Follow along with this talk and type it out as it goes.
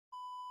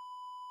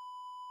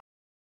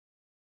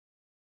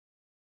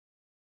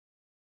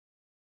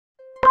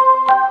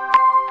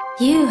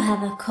You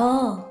have a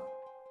call.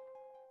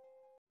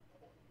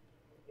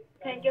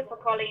 Thank you for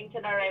calling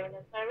Internal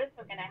Revenue Service.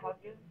 How can I help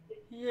you?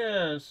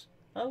 Yes,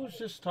 I was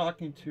just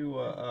talking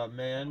to a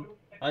man.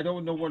 I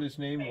don't know what his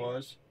name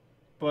was,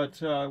 but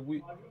I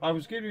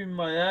was giving him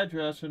my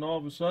address, and all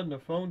of a sudden the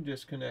phone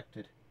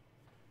disconnected.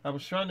 I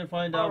was trying to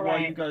find All out why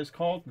you right. guys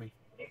called me.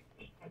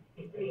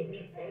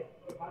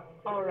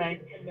 All right.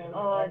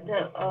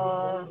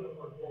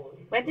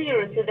 When did you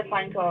receive the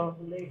phone call?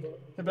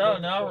 About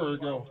an hour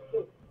ago.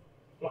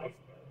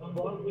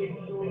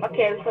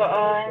 Okay,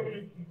 so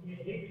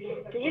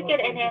do you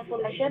get any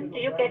information? Do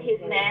you get his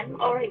name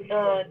or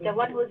the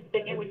one who's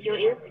speaking with you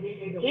is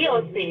he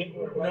or she?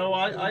 No,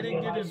 I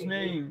didn't get his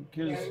name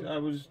because I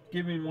was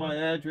giving him my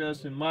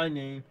address and my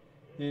name,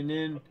 and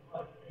then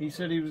he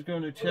said he was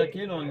going to check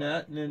in on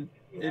that, and then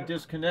it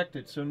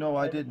disconnected. So no,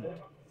 I didn't.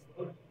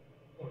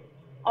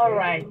 All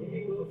right.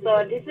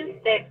 So this is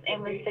Tax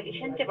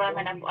Investigation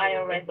Department of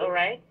IRS, all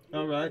right?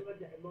 All right.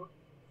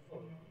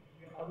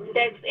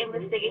 Tax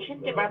Investigation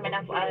Department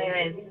of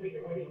IRS.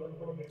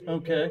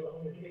 Okay.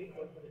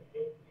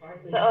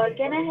 So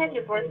can I have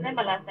your first name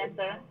and last name,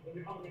 sir?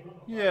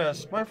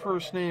 Yes, my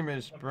first name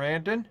is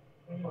Brandon,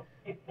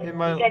 and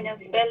my Can you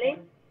spell it?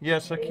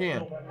 yes, I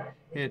can.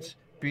 It's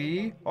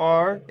Brandon.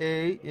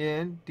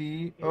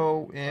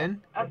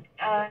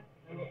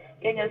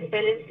 Can you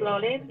spell it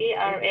slowly?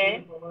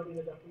 B-R-A.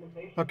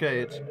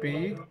 Okay, it's Hmm?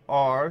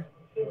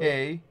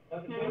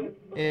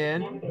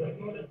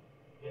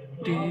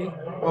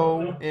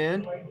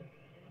 Brandon.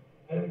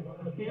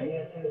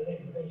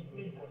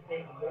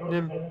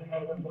 Then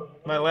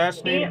my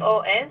last name,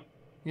 B-O-S.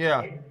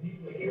 yeah,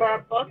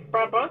 Purpose.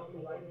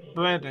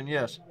 Brandon,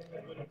 yes.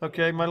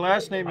 Okay, my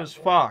last name is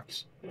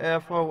Fox.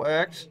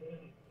 Fox.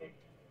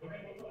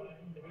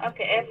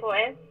 Okay,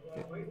 F-O-S.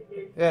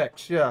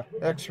 X, yeah,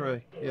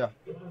 X-ray, yeah.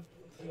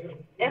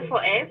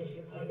 F-O-S.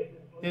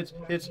 It's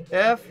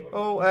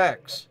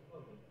Fox.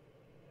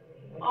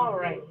 All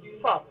right.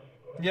 Fox.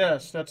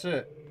 Yes, that's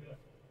it.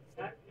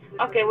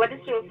 Okay, what is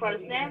your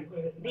first name?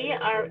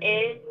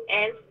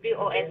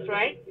 B-R-A-S-B-O-S,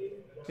 right?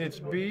 It's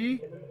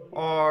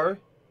Brandon.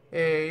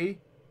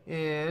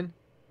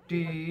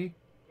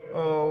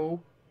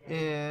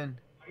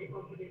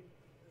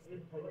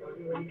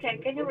 Okay,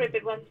 can you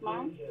repeat once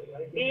more?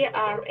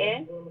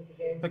 B-R-A.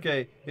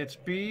 Okay, it's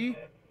Brandon.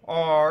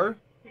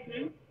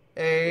 Mm-hmm.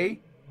 Mm-hmm.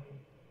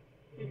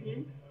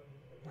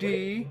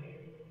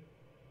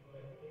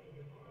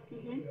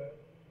 Mm-hmm.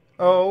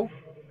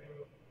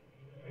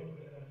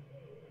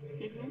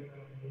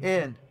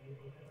 Mm-hmm.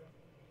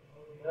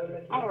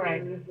 All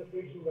right.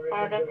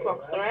 Pardon,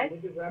 Fox,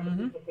 right?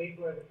 Mm-hmm.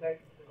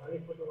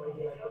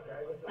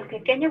 Okay,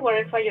 can you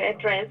verify your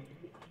address?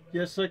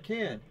 Yes, I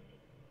can.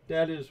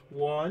 That is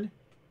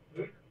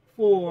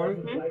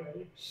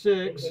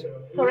 146.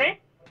 Sorry?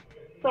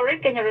 Sorry,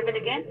 can you repeat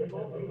again?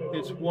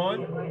 It's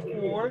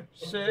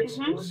 1460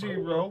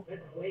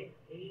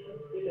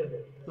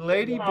 Sorry,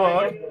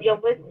 Ladybug. your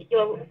voice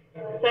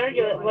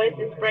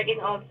is breaking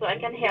off, so I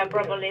can hear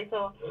properly.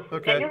 So, can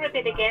Okay. you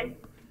repeat again?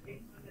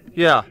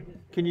 Yeah.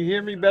 Can you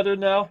hear me better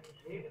now?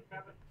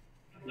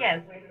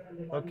 Yes.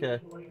 Okay.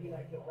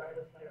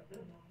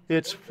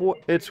 It's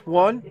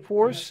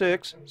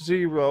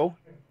 1460.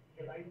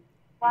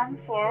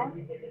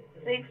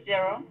 1460.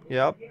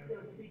 Yep.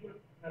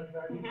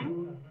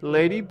 Mm-hmm.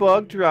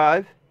 Ladybug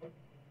Drive.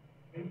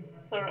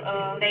 So,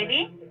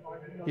 lady.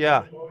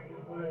 Yeah.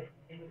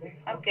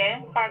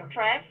 Okay. Park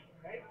Drive.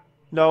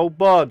 No,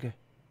 bug. Bug.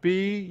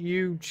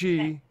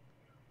 B-U-G.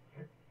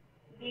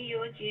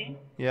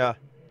 Yeah.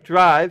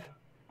 Drive.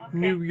 Okay.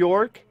 New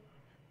York.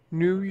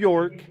 New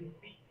York.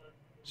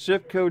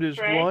 Zip code is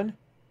Drive.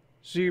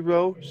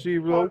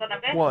 1001. Hold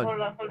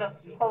on, okay?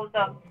 Hold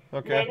on.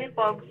 Okay.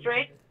 Ladybug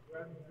Street.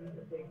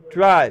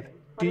 Drive.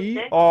 What is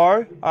this?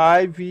 Drive.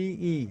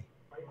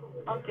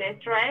 Okay.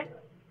 Drive.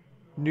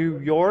 New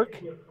York.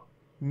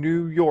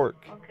 New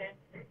York. Okay.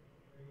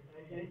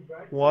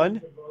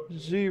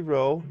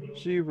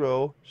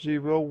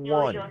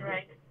 10001. You're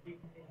right.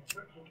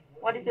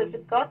 What is your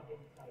zip code?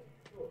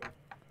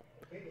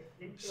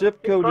 Zip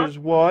Zip code code? is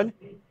 1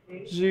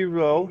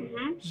 zero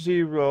Mm-hmm.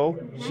 zero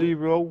Mm-hmm.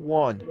 zero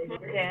one.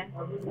 Okay.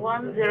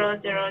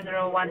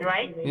 10001,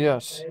 right?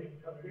 Yes.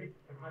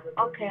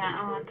 Okay.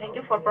 Thank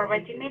you for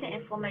providing me the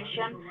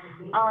information.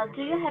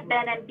 Do you have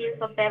pen and piece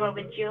of paper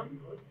with you?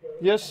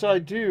 Yes, I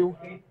do.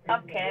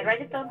 Okay.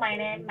 Write it down my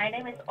name. My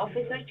name is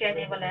Officer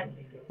Jenny Valen,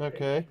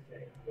 Okay.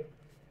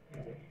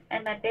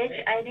 and my page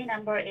ID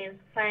number is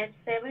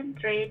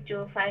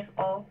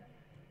 573250.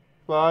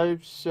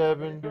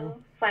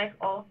 5750.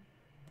 50.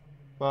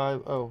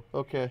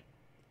 Okay.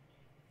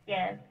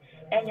 Yes.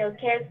 And your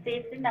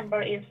KCC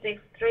number is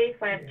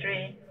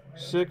 6353.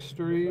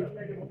 63.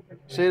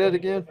 Say that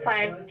again.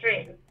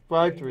 53.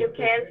 53. Your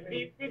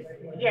KCC,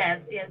 yes,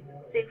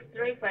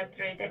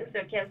 6353. That is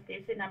your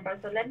KCC number.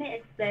 So let me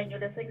explain you.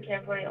 Listen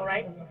carefully,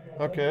 alright?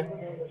 Okay.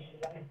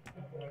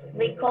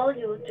 We call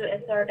you to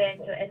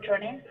ascertain your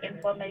attorney's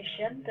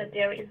information that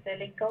there is a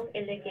legal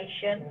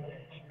allegation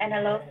and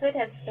a lawsuit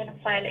has been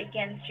filed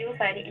against you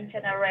by the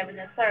Internal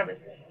Revenue Service.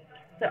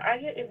 So are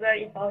you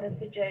aware about the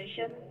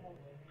situation?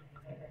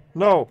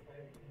 No,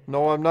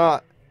 no, I'm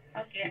not.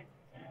 Okay.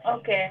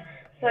 Okay.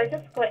 So I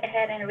just go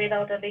ahead and read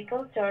out the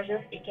legal charges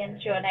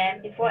against your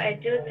name. Before I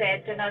do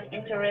that, do not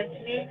interrupt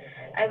me.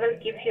 I will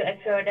give you a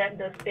period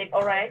to speak,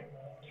 alright?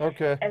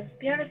 Okay. As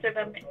per the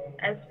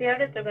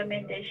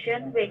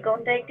documentation, we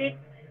conducted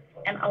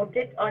an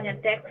audit on your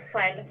tax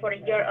file for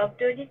the year of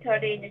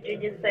 2013 and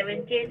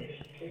 2017,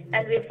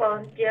 and we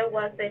found there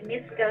was a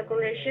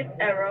miscalculation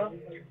error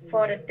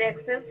for the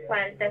taxes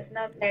file does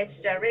not match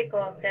the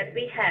record that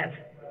we have.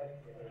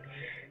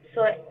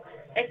 So,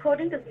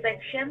 according to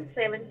Section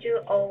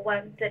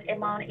 7201, that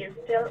amount is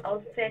still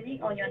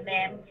outstanding on your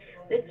name,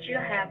 which you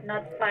have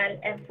not filed,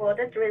 and for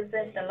that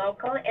reason, the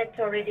local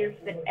authorities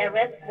with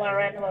arrest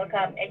warrant will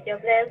come at your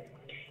place.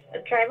 The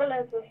travel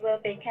license will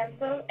be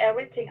cancelled,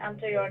 everything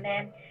under your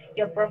name,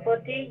 your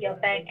property, your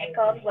bank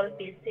account will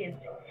be seized,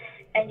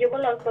 and you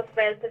will also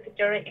face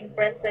statutory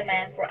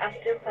imprisonment for up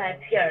to 5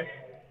 years.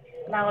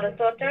 Now the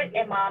total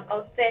amount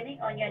outstanding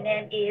on your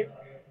name is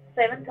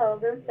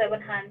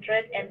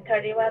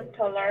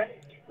 $7,731,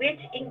 which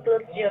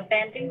includes your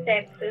pending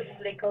taxes,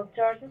 legal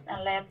charges,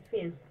 and lab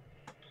fees.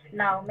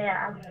 Now, may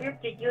I ask you,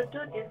 did you do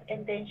this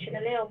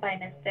intentionally or by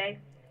mistake?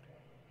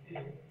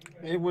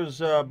 It was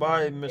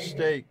by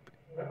mistake,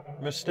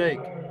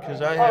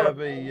 because I Oh, have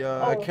a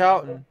oh,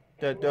 accountant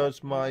that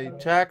does my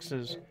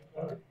taxes,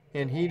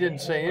 and he didn't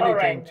say all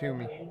right. anything to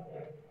me.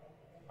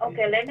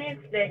 Okay, let me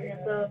explain.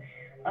 So,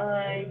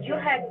 you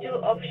have two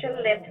options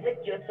left with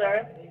you,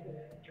 sir.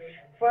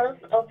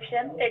 First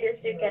option, that is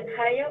you can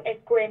hire a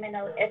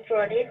criminal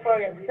attorney for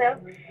yourself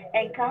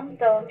and come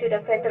down to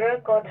the federal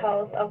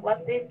courthouse of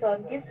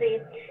Washington, D.C.,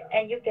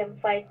 and you can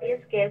fight this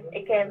case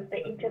against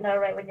the Internal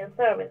Revenue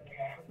Service.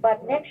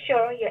 But make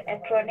sure your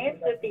attorney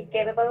should be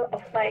capable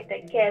of fight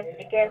the case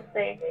against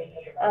the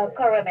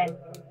government.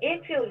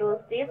 If you lose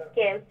this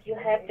case, you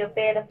have to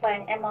pay the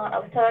fine amount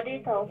of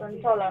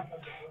 $30,000.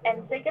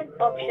 And second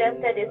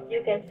option, that is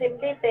you can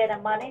simply pay the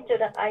money to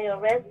the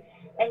IRS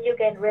and you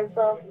can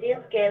resolve this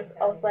case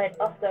outside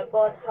of the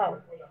courthouse.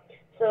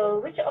 So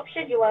which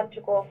option you want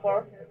to go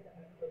for?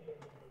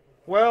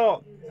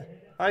 Well,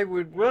 I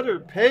would rather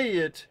pay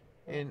it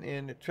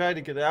and try to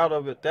get out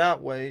of it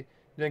that way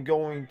than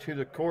going to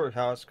the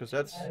courthouse, because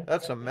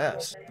that's a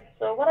mess.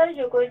 So what are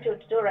you going to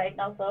do right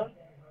now, sir?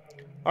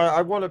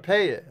 I want to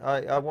pay it.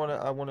 I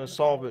want to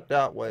solve it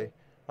that way.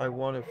 I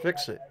want to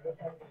fix it.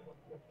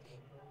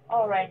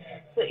 All right.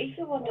 So if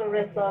you want to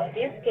resolve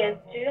this case,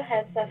 do you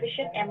have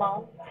sufficient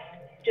amount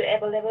to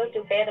available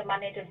to pay the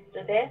money to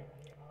today?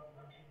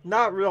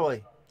 Not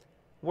really.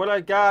 What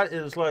I got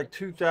is like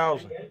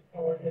 2,000.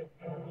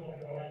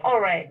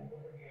 All right.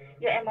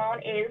 Your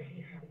amount is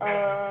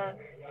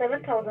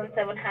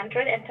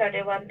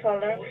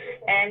 $7,731,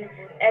 and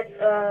at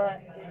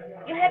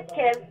you have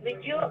cash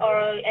with you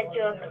or at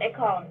your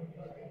account.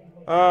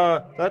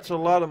 That's a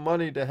lot of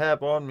money to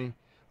have on me.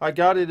 I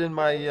got it in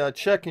my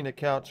checking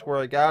accounts where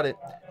I got it.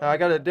 I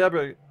got a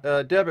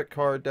debit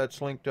card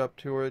that's linked up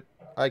to it.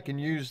 I can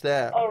use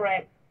that. All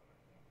right.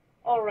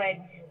 All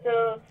right.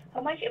 So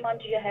how much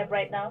amount do you have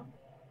right now?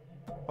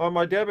 On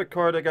my debit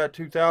card, I got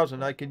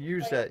 2,000. I can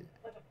use that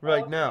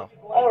right now.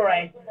 All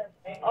right.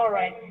 All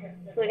right.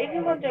 So if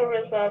you want to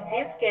resolve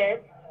this case,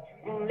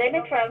 let me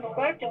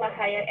transfer to my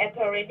higher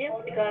authorities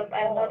because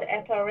I'm not the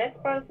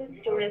authorized person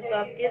to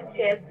resolve this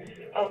case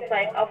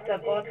outside of the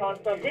courthouse.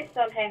 So please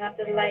don't hang up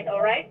the line,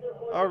 all right?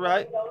 All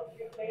right.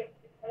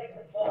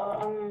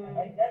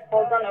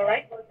 Hold on, all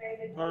right?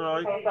 All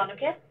right. Hold on,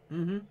 okay?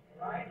 Mm-hmm.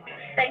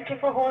 Thank you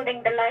for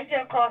holding the line.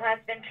 Your call has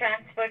been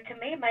transferred to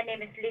me. My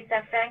name is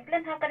Lisa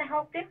Franklin. How can I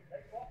help you?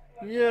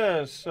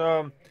 Yes.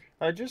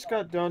 I just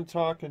got done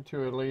talking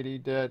to a lady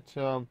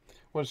that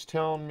was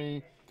telling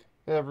me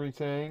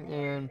everything,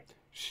 and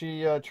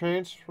she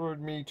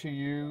transferred me to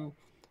you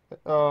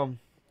um,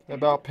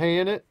 about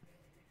paying it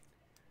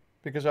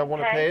because I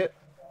want to pay Okay. it.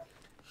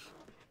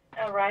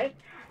 All right.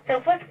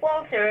 So first of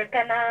all, sir,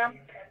 can I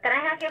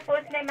have your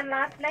first name and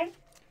last name?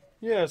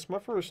 Yes, my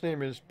first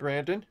name is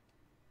Brandon,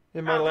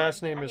 and my Uh-huh.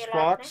 last name And is your last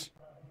name? Fox.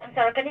 I'm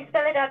sorry, can you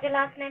spell it out, your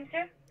last name,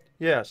 sir?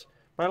 Yes,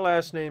 my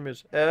last name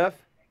is Fox.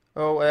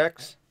 Uh-huh.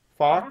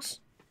 Fox.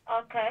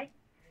 Okay.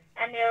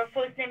 And your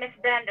first name is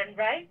Brandon,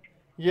 right?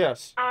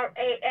 Yes.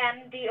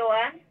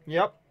 Randon?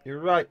 Yep, you're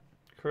right.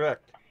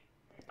 Correct.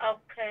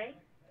 Okay.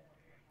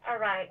 All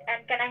right.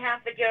 And can I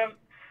have your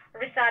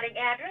residing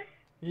address?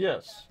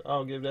 Yes,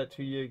 I'll give that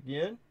to you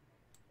again.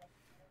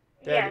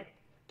 Yes.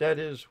 That that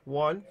is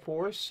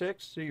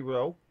 1460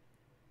 Mm-hmm.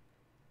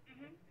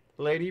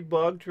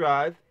 Ladybug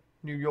Drive,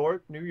 New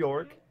York, New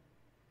York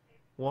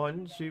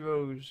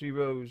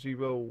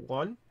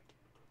 10001.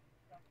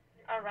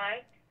 All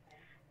right.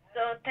 So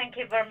thank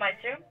you very much,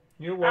 sir.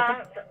 You're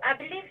welcome. So I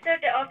believe, sir,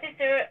 the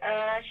officer,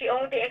 she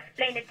already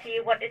explained it to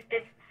you what is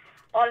this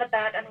all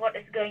about and what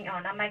is going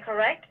on. Am I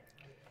correct?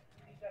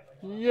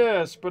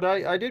 Yes, but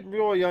I didn't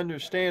really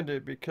understand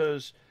it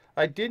because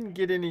I didn't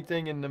get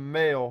anything in the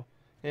mail.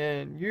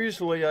 And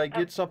usually I Uh,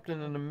 get something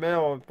in the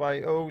mail if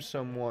I owe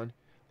someone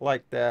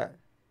like that.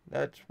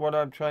 That's what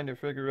I'm trying to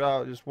figure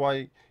out is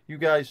why you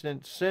guys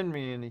didn't send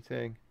me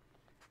anything.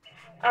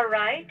 All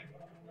right.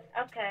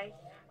 Okay.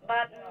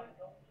 But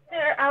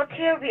sir, out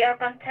here we are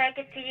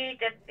contacted to you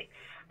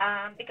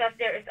because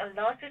there is a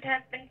lawsuit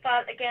has been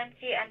filed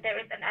against you and there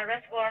is an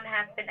arrest warrant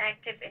has been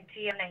active into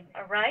your name.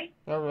 All right.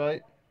 All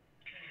right.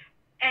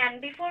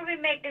 And before we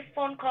make this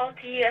phone call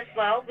to you as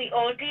well, we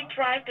already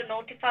tried to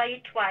notify you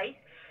twice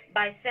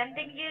by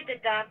sending you the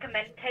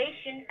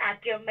documentation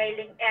at your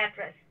mailing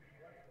address.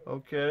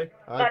 Okay.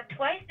 But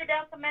twice the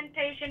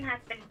documentation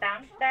has been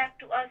bounced back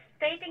to us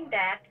stating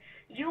that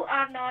you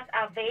are not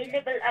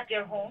available at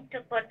your home to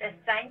put a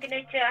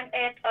signature on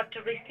it or to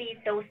receive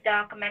those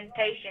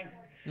documentation.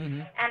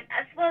 Mm-hmm. And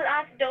as well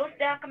as those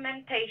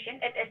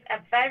documentation, it is a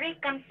very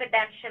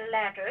confidential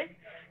letters,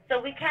 so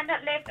we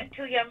cannot leave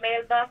into your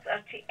mailbox or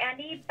to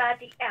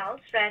anybody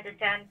else rather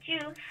than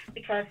you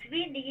because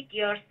we need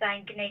your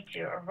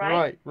signature, all right?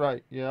 Right.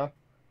 Right. Yeah.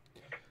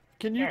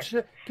 Can you Yes.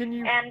 check? Can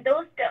you?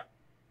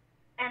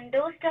 And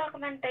those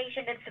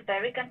documentation, it's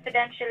very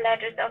confidential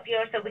letters of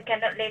yours, so we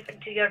cannot leave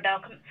into your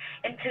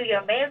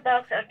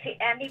mailbox or to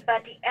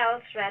anybody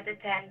else rather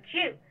than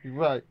you.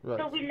 Right. Right.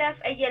 So we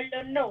left a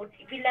yellow note.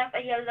 We left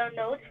a yellow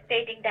note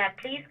stating that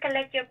please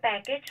collect your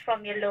package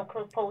from your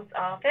local post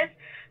office,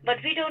 but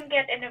we don't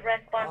get any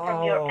response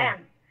from your Oh.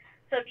 end.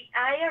 So the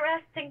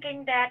IRS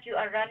thinking that you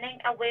are running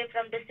away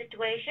from the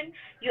situation,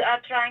 you are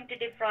trying to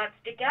defraud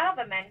the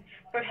government.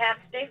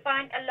 Perhaps they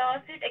find a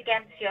lawsuit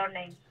against your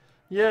name.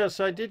 Yes,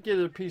 I did get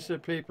a piece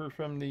of paper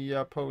from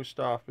the post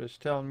office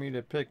telling me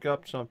to pick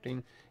up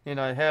something, and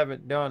I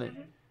haven't done it.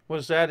 Hmm.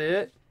 Was that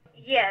it?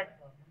 Yes.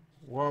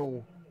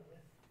 Whoa.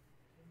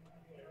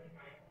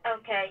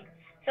 Okay.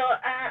 So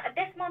at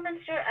this moment,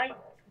 sir, I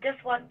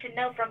just want to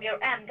know from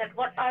your end that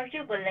what are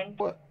you willing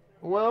What?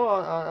 Well,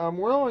 I'm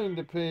willing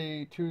to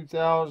pay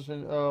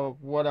 2,000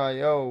 of what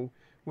I owe,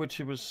 which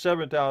it was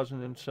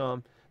 7,000 and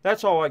some.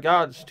 That's all I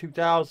got is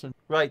 2,000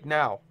 right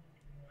now.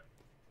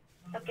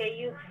 Okay,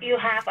 you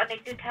have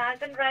only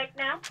 2,000 right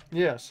now?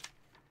 Yes.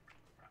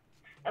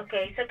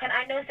 Okay, so can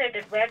I know, sir,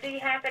 that where do you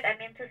have it? I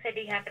mean to say,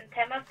 do you have in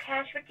terms of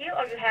cash with you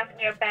or you have in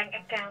your bank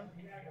account?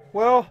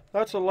 Well,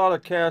 that's a lot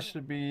of cash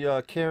to be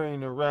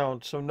carrying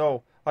around, so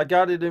no. I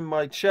got it in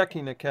my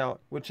checking account,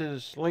 which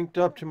is linked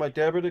up to my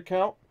debit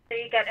account. So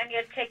you got in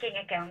your checking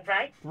account,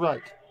 right?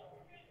 Right.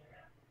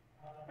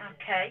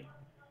 Okay,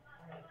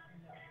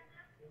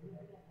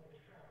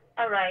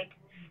 all right.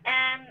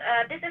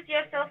 And this is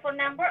your cell phone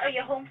number or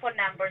your home phone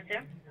number,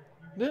 sir?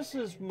 This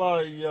is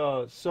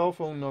my cell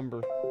phone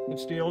number.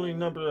 It's the only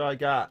number I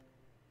got.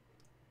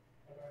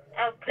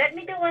 Oh, let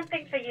me do one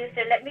thing for you,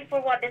 sir. Let me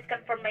forward this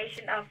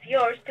confirmation of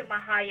yours to my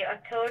higher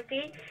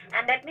authority,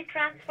 and let me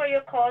transfer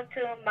your call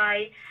to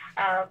my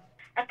uh,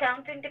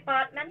 accounting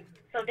department,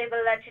 so they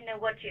will let you know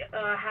what you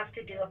have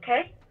to do.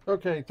 Okay?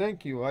 Okay,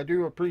 thank you. I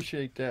do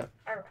appreciate that.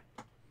 All right.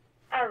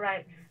 All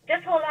right.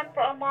 Just hold on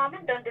for a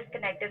moment. Don't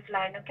disconnect this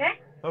line. Okay?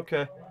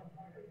 Okay.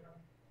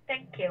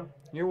 Thank you.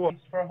 You're welcome.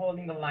 Thanks for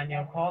holding the line.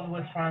 Your call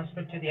was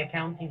transferred to the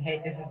accounting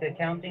head. This is the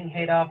accounting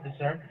head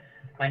officer.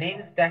 My name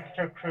is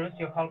Dexter Cruz.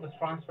 Your call was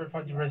transferred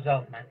for the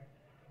result, man.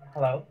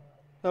 Hello?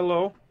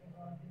 Hello.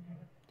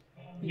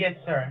 Yes,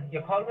 sir.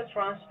 Your call was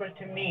transferred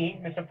to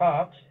me, Mr.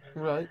 Fox.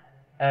 Right.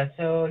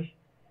 How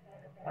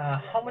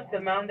much the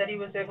amount that he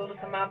was able to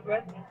come up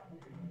with?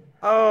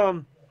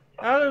 Um,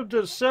 out of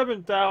the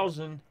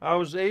 7,000, I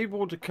was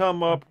able to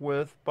come up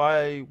with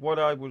by what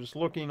I was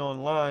looking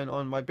online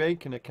on my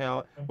banking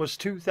account was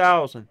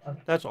 2,000. Okay.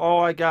 That's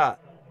all I got.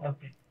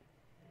 Okay.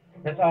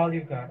 That's all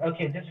you got.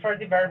 Okay, just for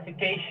the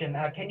verification,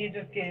 can you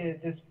just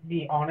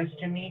be honest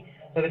to me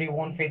so that you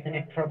won't face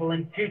any trouble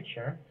in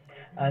future?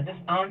 Just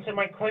answer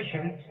my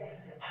questions.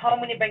 How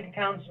many bank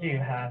accounts do you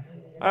have?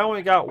 I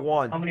only got How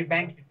one. many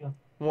banks do you?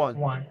 One.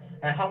 One.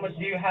 And how much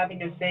do you have in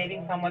your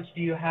savings? How much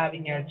do you have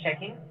in your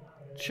checking?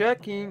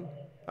 Checking,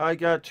 I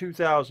got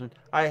 2,000.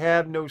 I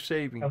have no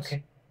savings.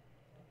 Okay,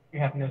 you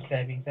have no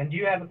savings. And do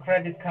you have a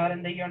credit card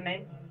under your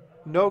name?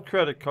 No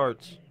credit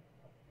cards.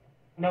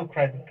 No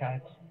credit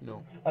cards.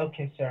 No.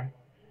 Okay, sir.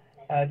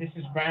 This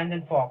is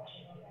Brandon Fox.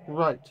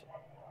 Right.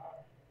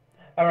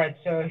 All right,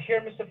 so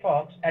here, Mr.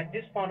 Fox, at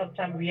this point of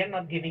time, we are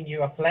not giving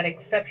you a flat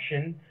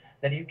exception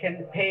that you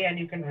can pay and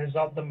you can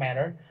resolve the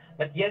matter.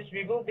 But yes,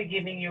 we will be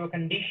giving you a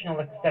conditional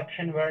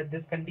exception where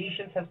this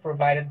conditions as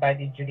provided by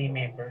the jury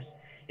members.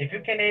 If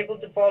you can able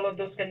to follow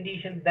those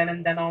conditions then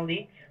and then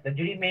only, the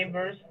jury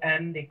members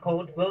and the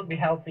court will be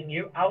helping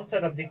you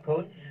outside of the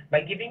court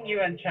by giving you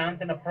a chance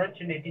and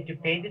opportunity to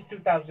pay this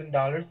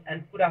 $2,000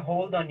 and put a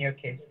hold on your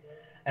case.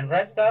 And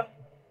rest of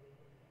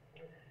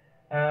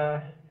uh,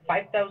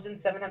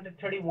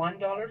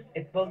 $5,731,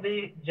 it will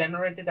be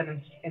generated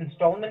an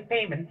installment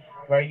payment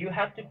where you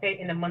have to pay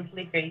in a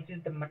monthly basis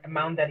the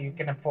amount that you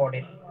can afford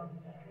it.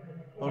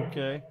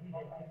 Okay.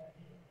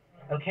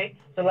 Okay,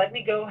 so let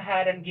me go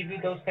ahead and give you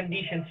those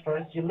conditions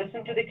first. You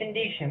listen to the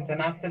conditions,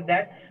 and after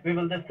that, we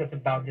will discuss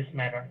about this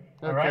matter.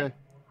 All right? Okay.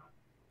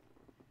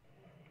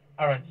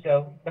 All right,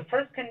 so the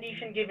first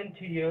condition given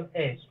to you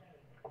is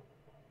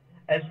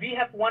As we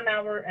have 1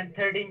 hour and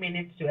 30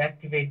 minutes to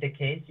activate the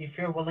case, if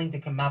you're willing to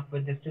come up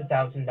with this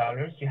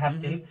 $2,000, you have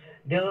Mm-hmm. to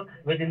deal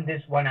within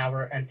this 1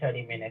 hour and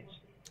 30 minutes.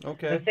 The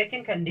Okay.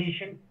 second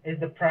condition is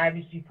the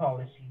privacy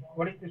policy.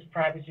 What is this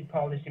privacy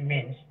policy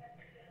means?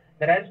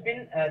 There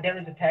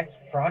is a tax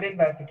fraud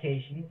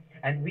investigation,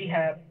 and we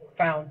have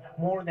found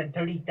more than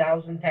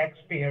 30,000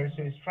 taxpayers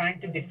who is trying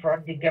to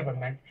defraud the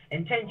government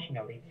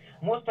intentionally.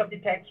 Most of the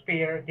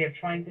taxpayers, they're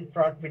trying to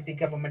fraud with the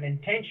government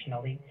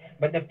intentionally,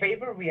 but the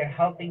favor we are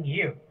helping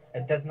you,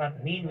 it does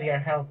not mean we are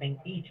helping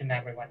each and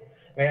everyone.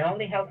 We're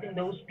only helping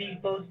those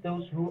people,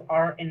 those who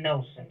are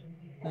innocent.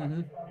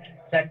 Mm-hmm.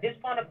 So at this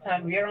point of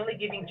time, we are only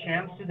giving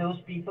chance to those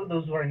people,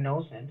 those who are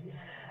innocent.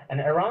 And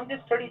around this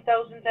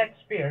 30,000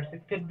 taxpayers,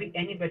 it could be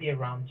anybody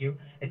around you.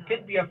 It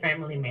could be your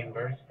family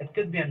members. It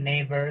could be your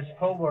neighbors,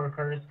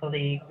 co-workers,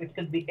 colleagues. It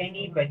could be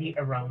anybody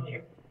around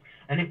you.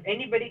 And if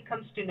anybody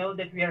comes to know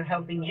that we are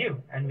helping you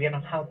and we are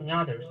not helping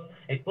others,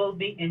 it will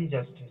be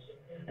injustice.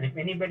 And if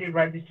anybody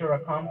register a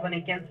complaint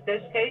against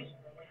this case,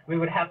 we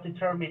would have to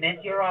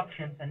terminate your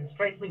options and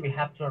straightly we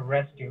have to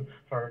arrest you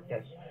for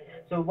this.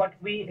 So what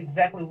we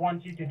exactly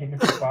want you to do,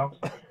 Mr. Fox,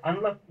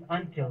 unless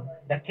until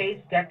the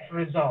case gets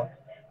resolved,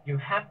 you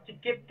have to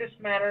keep this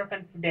matter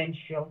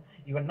confidential.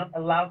 You are not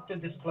allowed to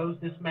disclose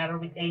this matter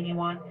with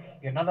anyone.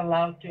 You're not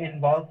allowed to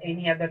involve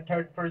any other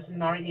third person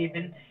or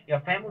even your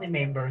family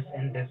members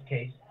in this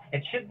case.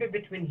 It should be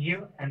between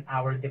you and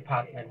our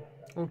department.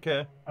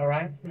 Okay. All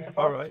right, Mr.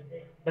 All Fox? right.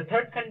 The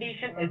third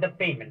condition is the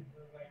payment.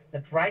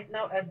 That right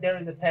now, as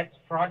there is a tax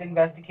fraud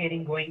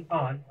investigating going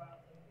on,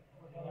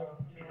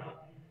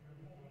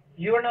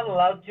 you are not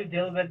allowed to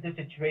deal with the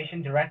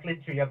situation directly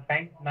through your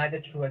bank,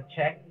 neither through a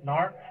check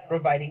nor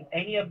providing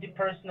any of the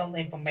personal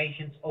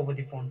information over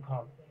the phone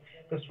call.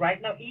 Because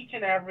right now, each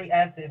and every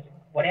asset,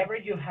 whatever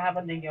you have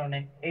under your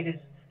name,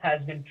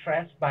 has been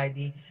traced by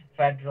the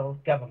federal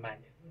government.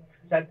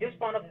 So at this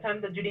point of time,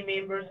 the jury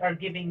members are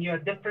giving you a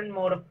different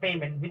mode of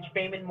payment, which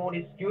payment mode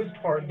is used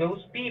for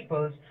those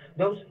peoples,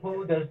 those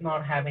who does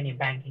not have any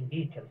banking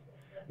details.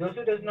 Those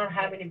who does not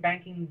have any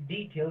banking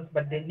details,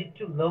 but they need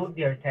to load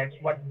their tax,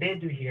 what they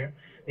do here,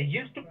 they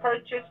used to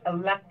purchase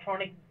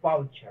electronic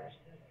vouchers.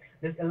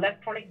 These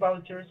electronic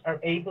vouchers are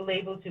able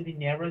to the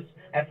nearest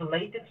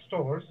affiliated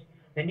stores.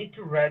 They need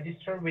to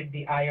register with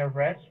the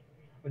IRS.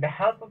 With the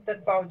help of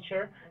that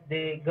voucher,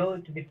 they go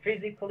to the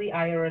physically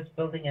IRS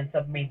building and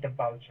submit the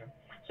voucher.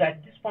 So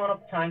at this point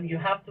of time, you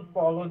have to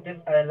follow this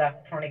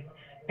electronic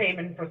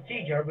payment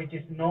procedure, which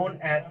is known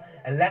as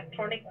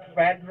electronic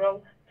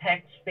federal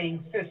tax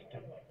paying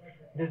system.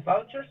 These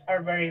vouchers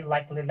are very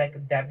likely like a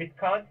debit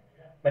card,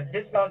 but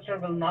this voucher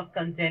will not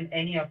contain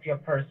any of your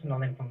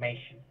personal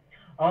information.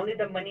 Only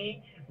the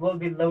money will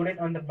be loaded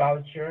on the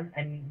voucher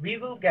and we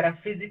will get a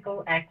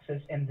physical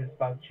access in this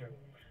voucher.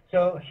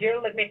 So here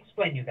let me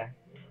explain you that.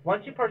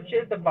 Once you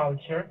purchase the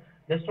voucher,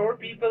 the store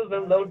people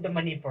will load the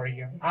money for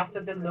you. After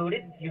they load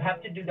it, you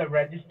have to do the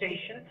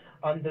registration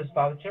on those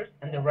vouchers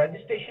and the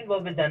registration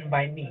will be done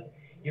by me.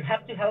 You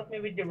have to help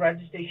me with the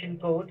registration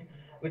code.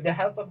 With the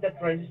help of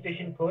that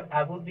registration code,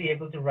 I will be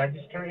able to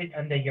register it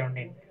under your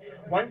name.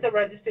 Once the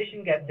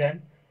registration gets done,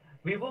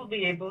 we will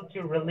be able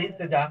to release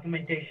the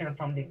documentation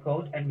from the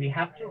code and we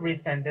have to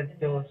resend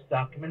those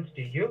documents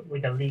to you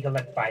with a legal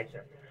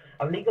advisor.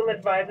 A legal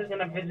advisor is going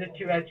to visit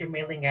you at your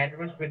mailing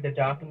address with the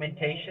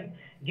documentation,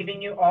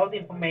 giving you all the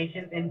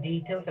information and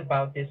details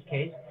about this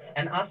case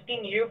and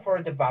asking you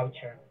for the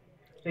voucher.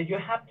 So you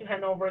have to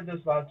hand over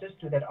those vouchers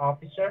to that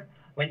officer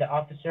when the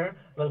officer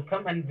will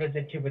come and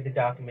visit you with the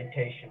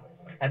documentation.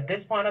 At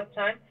this point of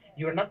time,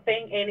 you are not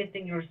paying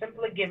anything. You're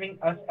simply giving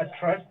us a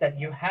trust that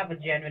you have a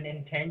genuine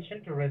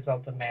intention to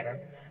resolve the matter.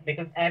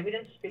 Because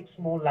evidence speaks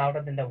more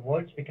louder than the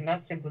words. We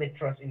cannot simply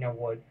trust in your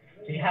word.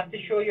 So you have to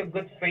show your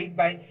good faith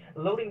by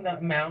loading the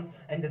amount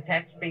and the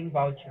tax-paying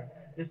voucher.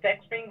 The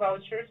tax-paying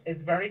vouchers is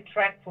very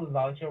trackful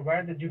voucher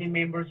where the duty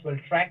members will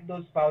track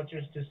those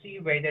vouchers to see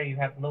whether you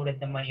have loaded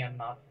the money or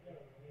not.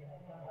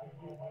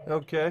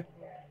 Okay.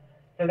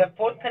 So the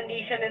fourth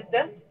condition is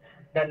this.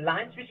 The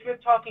lines which we're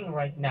talking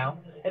right now,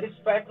 it is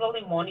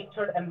federally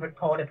monitored and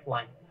recorded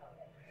line.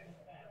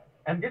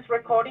 And this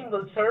recording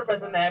will serve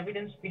as an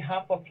evidence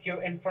behalf of you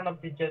in front of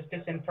the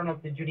justice, in front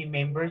of the jury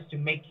members to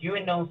make you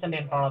innocent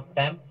in front of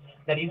them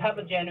that you have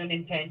a genuine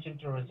intention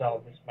to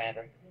resolve this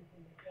matter.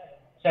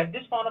 So at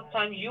this point of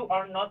time, you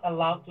are not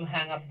allowed to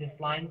hang up this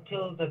line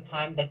till the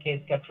time the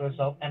case gets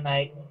resolved and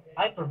I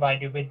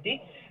provide you with the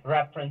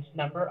reference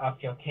number of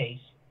your case.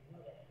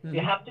 So you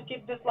Mm-hmm. have to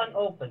keep this line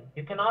open.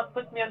 You cannot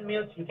put me on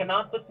mute. You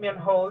cannot put me on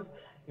hold.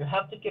 You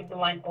have to keep the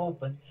line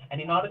open. And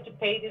in order to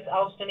pay this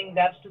outstanding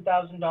debts,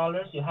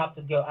 $2,000, you have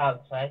to go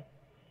outside.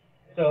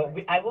 So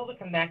I will be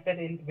connected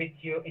with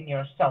you in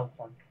your cell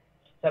phone.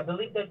 So I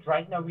believe that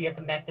right now we are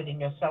connected in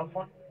your cell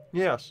phone.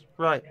 Yes.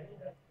 Right.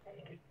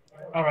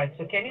 All right.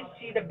 So can you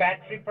see the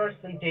battery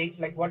percentage?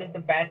 Like what is the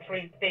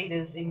battery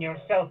status in your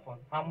cell phone?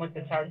 How much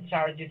the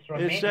charge is It's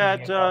remaining in at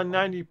your cell phone?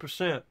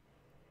 90%.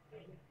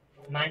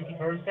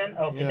 90%?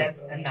 Okay, Yeah.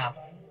 that's enough.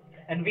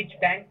 And which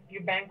bank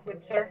you bank with,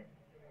 sir?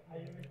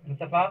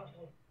 Mr. Fox?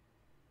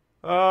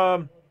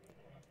 Um,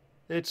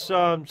 It's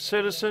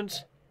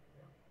Citizens.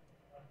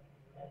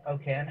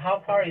 Okay, and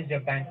how far is your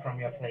bank from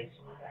your place?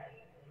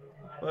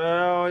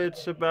 Well,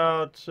 it's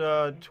about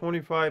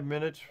 25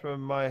 minutes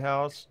from my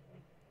house.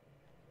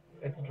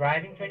 It's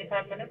driving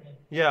 25 minutes?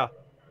 Yeah.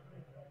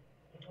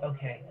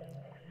 Okay.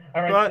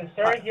 All right, so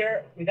But sir,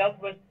 here,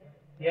 without with,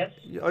 yes?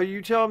 are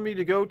you telling me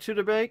to go to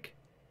the bank?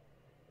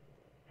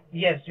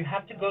 Yes, you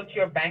have to go to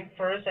your bank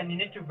first and you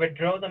need to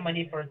withdraw the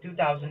money for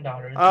 $2,000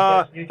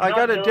 because you I got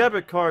cannot a bill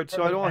debit card, for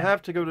so I the don't bank.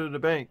 have to go to the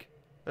bank.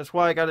 That's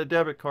why I got a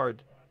debit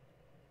card.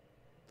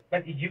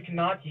 But you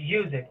cannot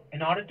use it.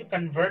 In order to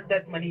convert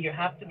that money, you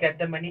have to get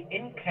the money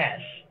in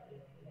cash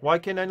Why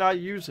can I not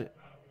use it?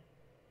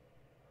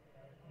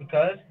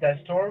 because the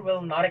store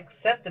will not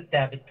accept the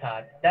debit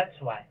card. That's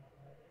why.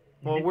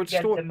 You Well, need to which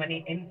get the store?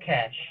 money in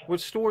cash.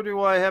 Which store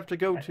do I have to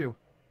go to?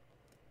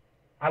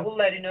 I will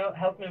let you know.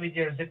 Help me with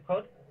your zip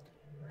code.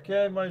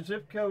 Okay, my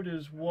zip code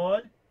is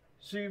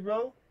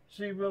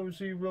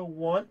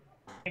 10001.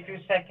 2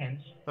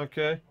 seconds.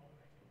 Okay.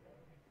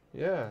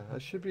 Yeah, I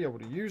should be able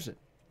to use it.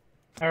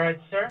 All right,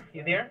 sir.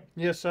 You there?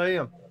 Yes, I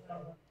am.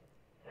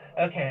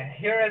 Okay.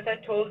 Here, as I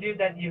told you,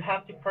 that you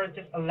have to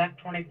purchase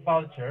electronic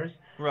vouchers.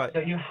 Right. So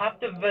you have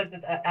to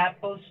visit an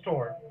Apple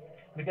store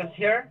because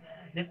here,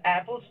 this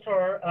Apple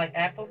store, like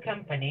Apple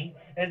company,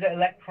 is an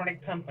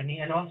electronic company,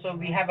 and also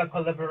we have a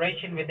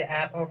collaboration with the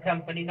Apple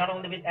company. Not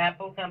only with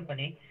Apple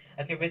company,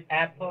 okay, with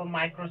Apple,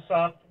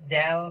 Microsoft,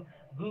 Dell,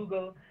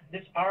 Google.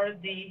 These are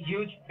the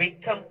huge,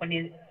 big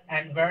companies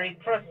and very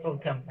trustful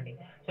company.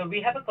 So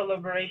we have a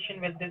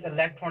collaboration with these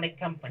electronic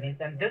companies,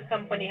 and this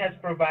company has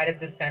provided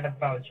this kind of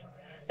voucher.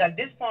 So at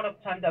this point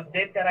of time, the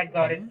update that I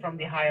got it from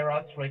the higher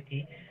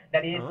authority,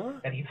 that is Huh?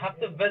 that you have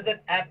to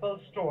visit Apple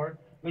Store,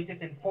 which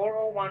is in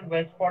 401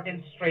 West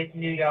 14th Street,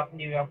 New York,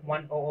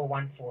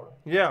 10014.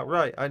 Yeah,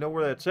 right. I know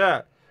where that's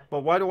at.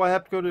 But why do I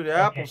have to go to the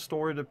Apple Okay.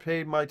 store to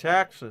pay my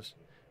taxes?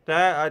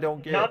 That I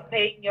don't get. Not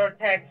paying your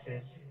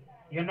taxes.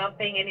 You're not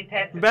paying any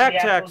taxes to Back the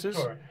Apple taxes.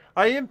 Store.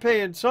 I am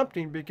paying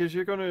something because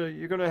you're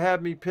gonna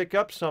have me pick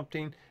up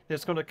something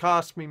that's gonna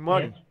cost me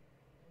money. Yes.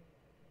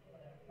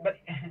 But,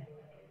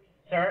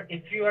 sir,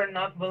 if you are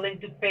not willing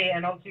to pay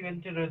and also you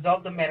want to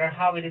resolve the matter,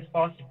 how it is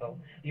possible?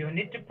 You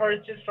need to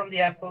purchase from the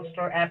Apple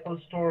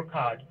Store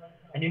card,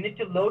 and you need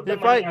to load the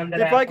money on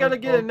that If I Apple gotta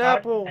get Store an card.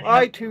 Apple And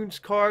have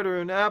iTunes card or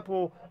an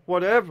Apple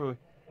whatever,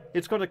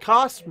 it's gonna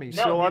cost me,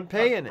 no, so I'm this is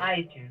paying not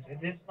it. iTunes.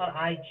 It is not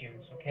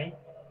iTunes, okay?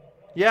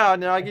 Yeah,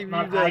 and I It's give you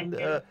not iTunes.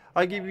 the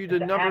It's the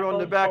number on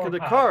the Apple back of Store the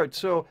card. card,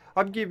 so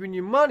I'm giving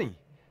you money.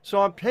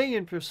 So I'm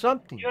paying for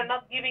something. You are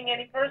not giving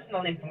any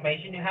personal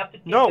information. You have to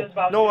keep No, those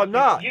vouchers no, I'm with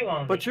not. you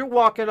only. But you're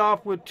walking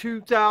off with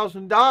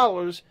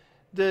 $2,000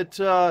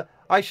 that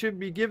I should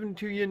be giving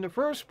to you in the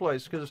first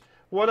place. Because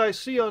what I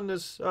see on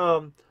this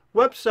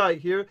website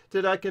here,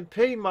 that I can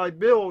pay my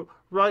bill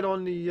right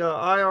on the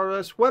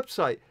IRS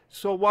website.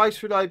 So why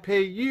should I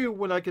pay you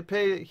when I could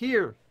pay it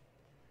here?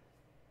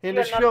 And You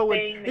are it's not showing,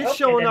 paying me. it's Okay,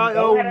 showing then I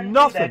go owe ahead and do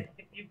nothing. that.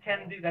 If you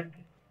can do that,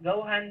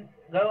 go ahead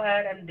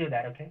and do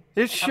that, okay?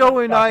 It's I'm not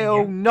showing I stopping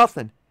owe you.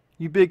 nothing.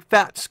 You big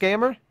fat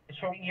scammer. It's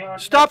showing you are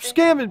Stop nothing.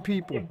 scamming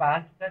You people.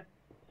 bastard.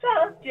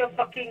 Shut your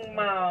fucking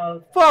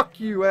mouth.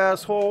 Fuck you,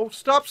 asshole.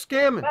 Stop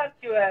scamming. Fuck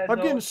you, I'm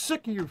getting asshole.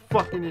 sick of you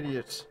fucking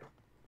idiots.